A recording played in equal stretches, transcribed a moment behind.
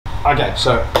Okay,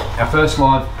 so our first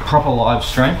proper live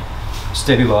stream,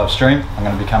 steady live stream. I'm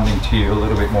going to be coming to you a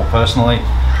little bit more personally.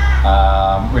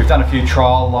 We've done a few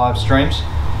trial live streams,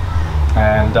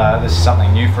 and this is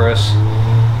something new for us.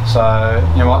 So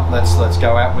you know what? Let's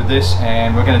go out with this,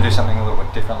 and we're going to do something a little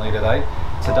bit differently today.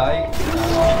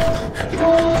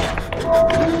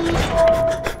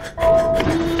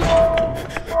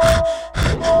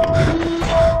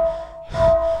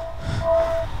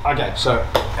 Okay, so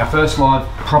our first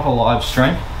proper live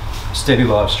stream, steady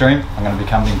live stream. I'm going to be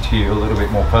coming to you a little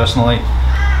bit more personally.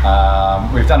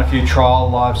 We've done a few trial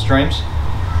live streams,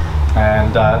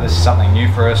 and this is something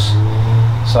new for us.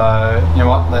 So you know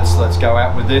what? Let's go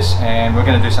out with this, and we're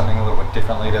going to do something a little bit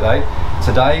differently today.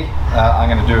 Today, I'm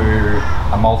going to do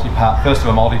a first of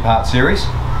a multi-part series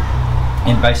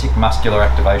in basic muscular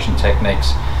activation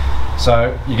techniques.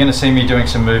 So you're going to see me doing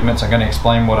some movements. I'm going to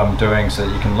explain what I'm doing so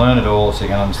that you can learn it all, so you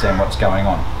can understand what's going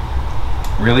on.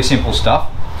 Really simple stuff.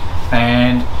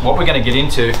 And what we're going to get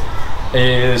into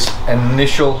is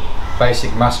initial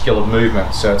basic muscular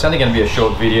movement. So it's only going to be a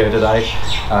short video today.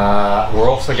 We're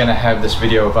also going to have this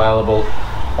video available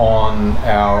on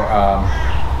our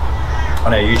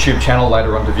YouTube channel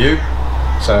later on to view.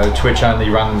 So Twitch only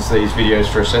runs these videos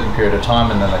for a certain period of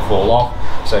time and then they fall off.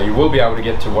 So you will be able to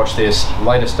get to watch this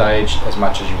later stage as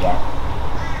much as you want.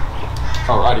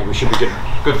 Alrighty, we should be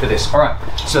good for this. Alright,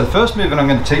 so the first movement I'm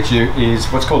going to teach you is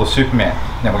what's called a Superman.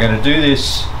 Now we're going to do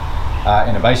this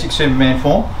in a basic Superman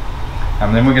form,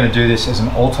 and then we're going to do this as an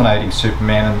alternating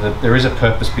Superman, and there is a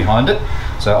purpose behind it.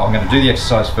 So I'm going to do the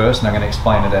exercise first and I'm going to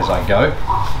explain it as I go.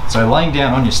 So laying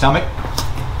down on your stomach.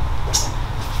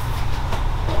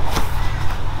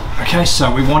 Okay,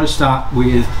 so we want to start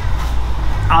with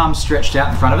arms stretched out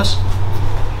in front of us.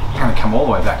 I'm going to come all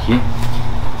the way back here.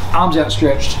 Arms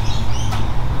outstretched.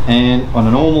 And on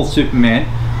a normal Superman,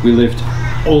 we lift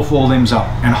all four limbs up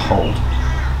and hold.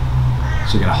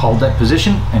 So you're going to hold that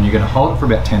position, and you're going to hold it for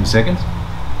about 10 seconds.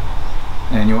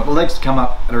 And you want the legs to come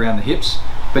up at around the hips,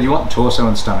 but you want the torso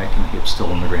and stomach and the hips still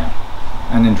on the ground.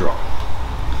 And then drop.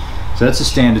 So that's a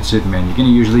standard Superman. You're going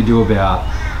to usually do about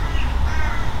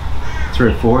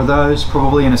 3 or 4 of those,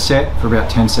 probably in a set, for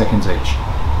about 10 seconds each.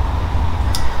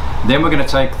 Then we're going to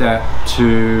take that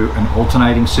to an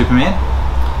alternating Superman.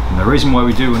 And the reason why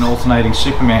we do an alternating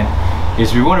Superman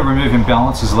is we want to remove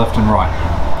imbalances left and right.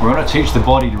 We want to teach the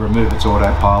body to remove its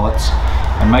autopilots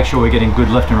and make sure we're getting good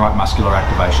left and right muscular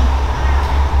activation.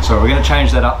 So we're going to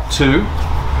change that up to,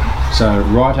 so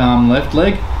right arm, left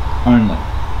leg only.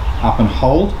 Up and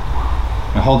hold.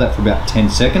 And hold that for about 10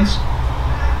 seconds.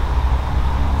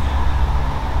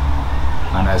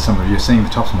 I know some of you are seeing the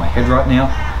tops of my head right now.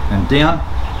 And down.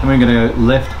 And we're going to go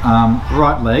left arm,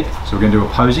 right leg. So we're going to do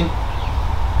opposing.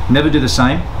 Never do the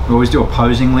same. We always do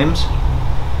opposing limbs.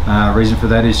 Reason for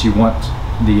that is you want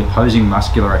the opposing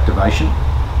muscular activation,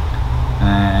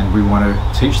 and we want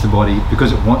to teach the body,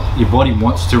 because your body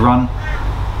wants to run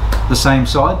the same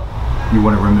side, you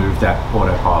want to remove that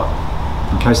autopilot.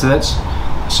 Okay, so that's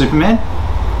Superman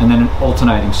and then an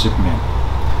alternating Superman.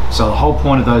 So the whole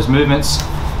point of those movements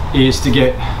is to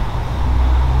get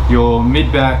your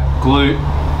mid-back, glute,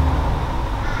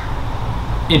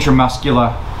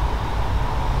 intramuscular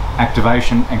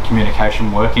activation and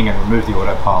communication working, and remove the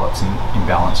autopilots and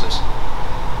imbalances.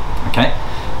 Okay,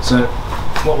 so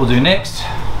what we'll do next,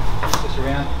 this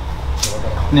around.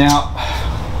 Now,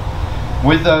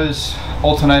 with those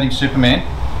alternating Superman,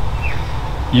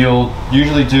 you'll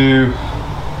usually do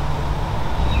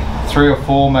 3 or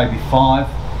 4, maybe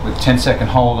 5, with 10-second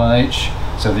hold on each.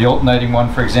 So the alternating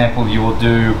one, for example, you will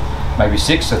do maybe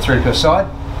 6, so 3 per side.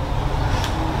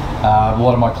 A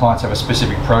lot of my clients have a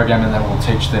specific program, and that will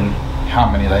teach them how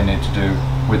many they need to do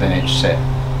within each set.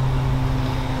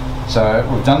 So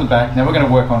we've done the back, now we're going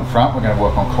to work on front, we're going to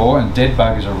work on core, and dead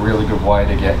bug is a really good way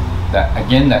to get that,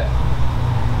 again, that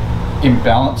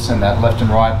imbalance and that left and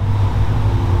right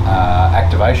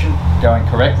activation going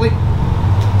correctly.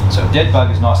 So dead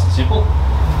bug is nice and simple.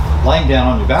 Laying down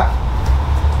on your back,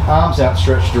 arms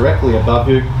outstretched directly above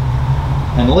you,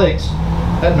 and legs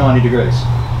at 90 degrees.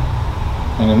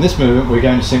 And in this movement, we're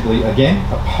going to simply, again,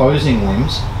 opposing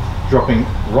limbs, dropping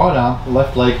right arm,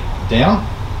 left leg down,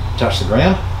 touch the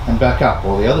ground, and back up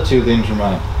while the other 2 limbs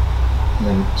remain. And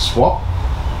then swap.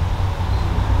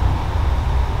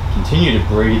 Continue to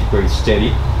breathe steady.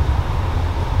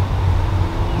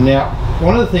 Now,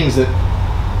 one of the things that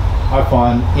I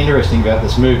find interesting about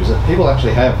this move is that people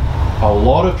actually have a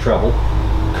lot of trouble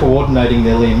coordinating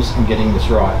their limbs and getting this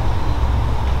right.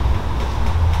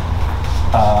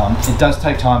 It does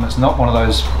take time. It's not one of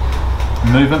those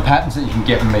movement patterns that you can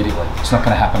get immediately. It's not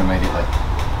going to happen immediately.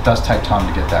 It does take time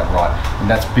to get that right, and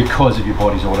that's because of your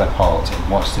body's autopilot. It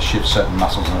wants to shift certain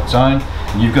muscles on its own,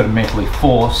 and you've got to mentally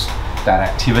force that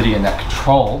activity and that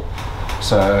control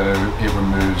so it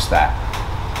removes that.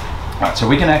 All right, so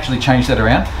we can actually change that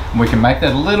around, and we can make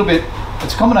that a little bit,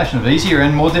 it's a combination of easier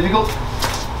and more difficult.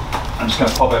 I'm just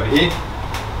going to pop over here.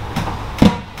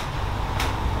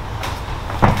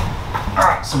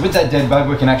 Alright, so with that dead bug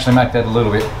we can actually make that a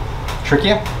little bit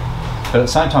trickier, but at the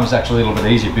same time it's actually a little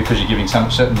bit easier because you're giving some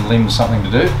certain limbs something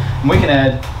to do. And we can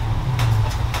add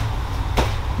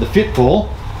the Fitball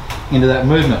into that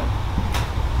movement.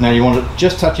 Now you want it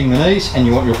just touching the knees, and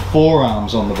you want your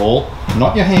forearms on the ball,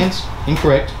 not your hands,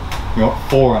 incorrect, you want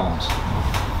forearms.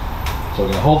 So we're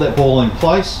going to hold that ball in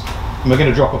place, and we're going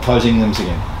to drop opposing limbs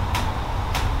again.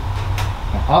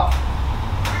 Now up.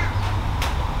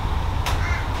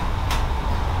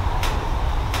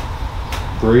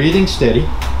 Breathing steady.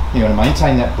 You're going to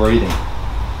maintain that breathing.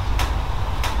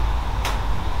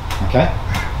 Okay?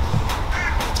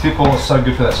 Fitball is so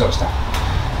good for that sort of stuff.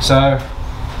 So,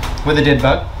 with a dead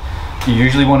bug, you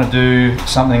usually want to do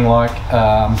something like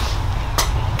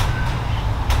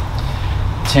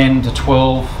 10 to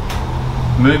 12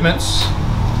 movements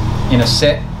in a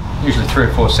set, usually 3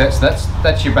 or 4 sets.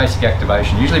 That's your basic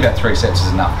activation. Usually about 3 sets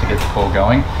is enough to get the core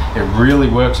going. It really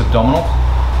works abdominal,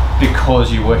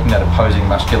 because you're working that opposing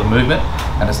muscular movement,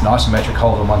 and it's an isometric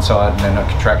hold on one side and then a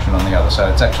contraction on the other. So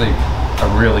it's actually a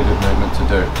really good movement to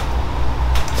do.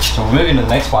 So we'll move into the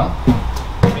next one.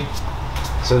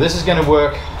 So this is going to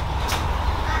work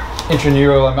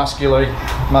intraneuromuscularly.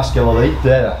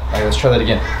 There. Okay, let's try that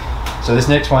again. So this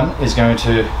next one is going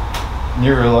to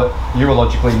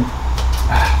neurologically.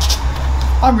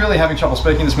 I'm really having trouble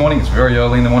speaking this morning. It's very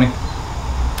early in the morning.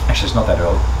 Actually, it's not that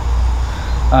early.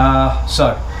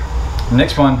 So the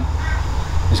next one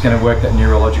is going to work that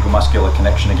neurological muscular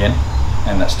connection again,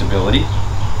 and that stability.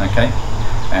 Okay,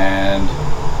 and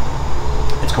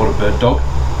it's called a bird dog.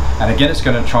 And again, it's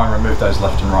going to try and remove those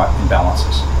left and right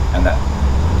imbalances and that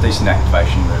decent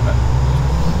activation movement.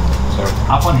 So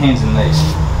up on hands and knees,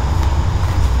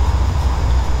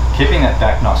 keeping that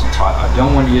back nice and tight. I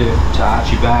don't want you to arch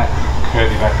your back,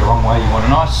 curve your back the wrong way. You want a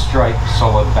nice straight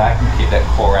solid back and keep that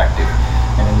core active.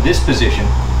 And in this position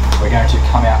we're going to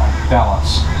come out and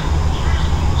balance.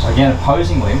 So again,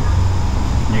 opposing limb,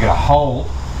 and you're going to hold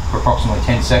for approximately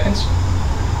 10 seconds.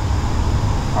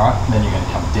 Alright, then you're going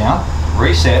to come down,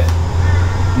 reset,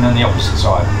 and then the opposite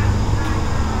side.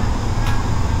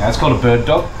 Now it's called a bird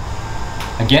dog.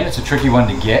 Again, it's a tricky one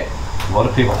to get. A lot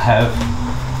of people have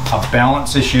a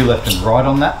balance issue left and right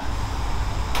on that.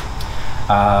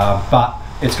 But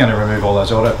it's going to remove all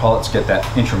those autopilots, get that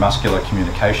intramuscular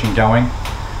communication going,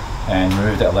 and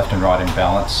remove that left and right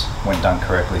imbalance when done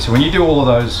correctly. So when you do all of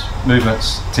those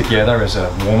movements together as a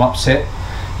warm-up set,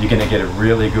 you're going to get a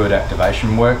really good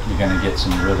activation work. You're going to get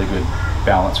some really good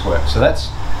balance work. So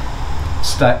that's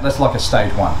like a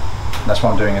stage 1. That's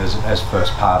why I'm doing it as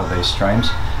first part of these streams.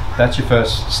 That's your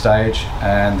first stage,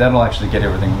 and that'll actually get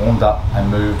everything warmed up and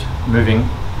moving.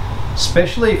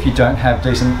 Especially if you don't have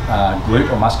decent glute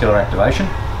or muscular activation,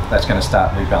 that's going to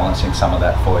start rebalancing some of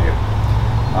that for you.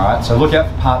 Alright, so look out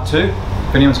for part 2.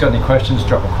 If anyone's got any questions,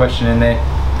 drop a question in there.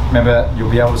 Remember, you'll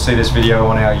be able to see this video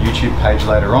on our YouTube page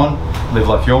later on, Live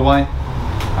Life Your Way.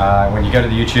 When you go to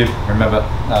the YouTube, remember,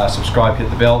 subscribe, hit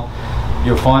the bell.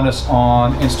 You'll find us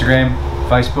on Instagram,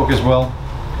 Facebook as well.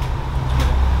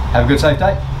 Have a good, safe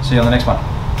day. See you on the next one.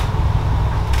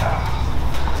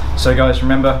 So guys,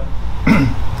 remember,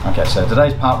 okay, so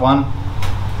today's part 1.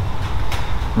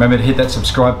 Remember to hit that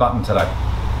subscribe button today.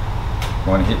 You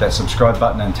want to hit that subscribe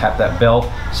button and tap that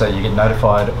bell so you get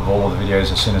notified of all of the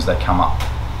videos as soon as they come up.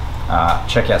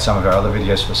 Check out some of our other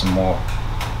videos for some more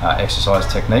exercise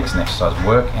techniques and exercise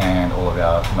work, and all of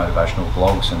our motivational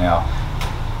vlogs and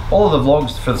all of the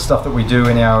vlogs for the stuff that we do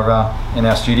in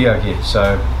our studio here.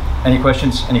 So any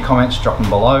questions, any comments, drop them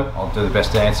below. I'll do the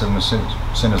best to answer them as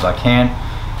soon as I can,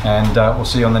 and we'll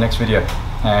see you on the next video.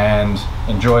 And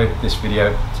enjoy this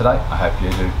video today. I hope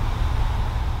you do.